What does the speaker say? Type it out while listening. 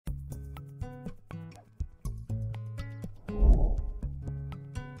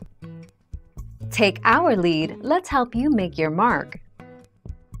Take our lead, let's help you make your mark.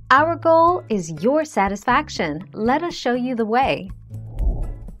 Our goal is your satisfaction. Let us show you the way.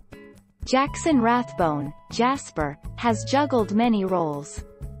 Jackson Rathbone, Jasper, has juggled many roles.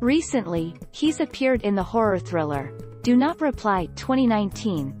 Recently, he's appeared in the horror thriller Do Not Reply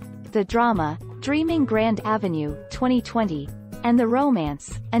 2019, the drama Dreaming Grand Avenue 2020, and the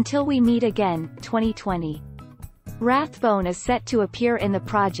romance Until We Meet Again 2020. Rathbone is set to appear in the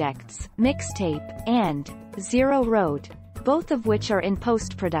projects Mixtape and Zero Road, both of which are in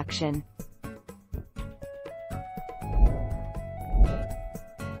post-production.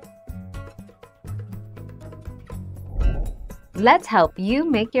 Let's help you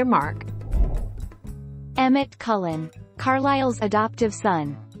make your mark. Emmett Cullen, Carlisle's adoptive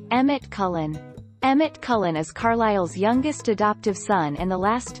son. Emmett Cullen is Carlisle's youngest adoptive son and the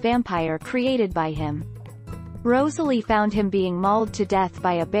last vampire created by him. Rosalie found him being mauled to death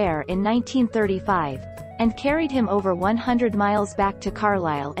by a bear in 1935, and carried him over 100 miles back to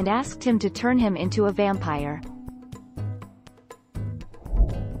Carlisle and asked him to turn him into a vampire.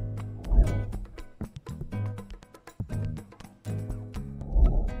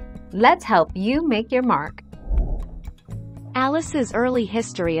 Let's help you make your mark. Alice's early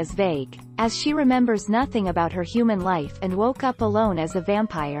history is vague, as she remembers nothing about her human life and woke up alone as a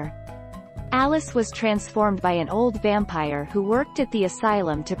vampire. Alice was transformed by an old vampire who worked at the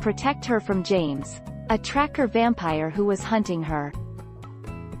asylum to protect her from James, a tracker vampire who was hunting her.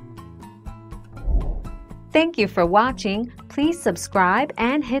 Thank you for watching. Please subscribe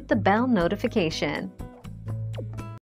and hit the bell notification.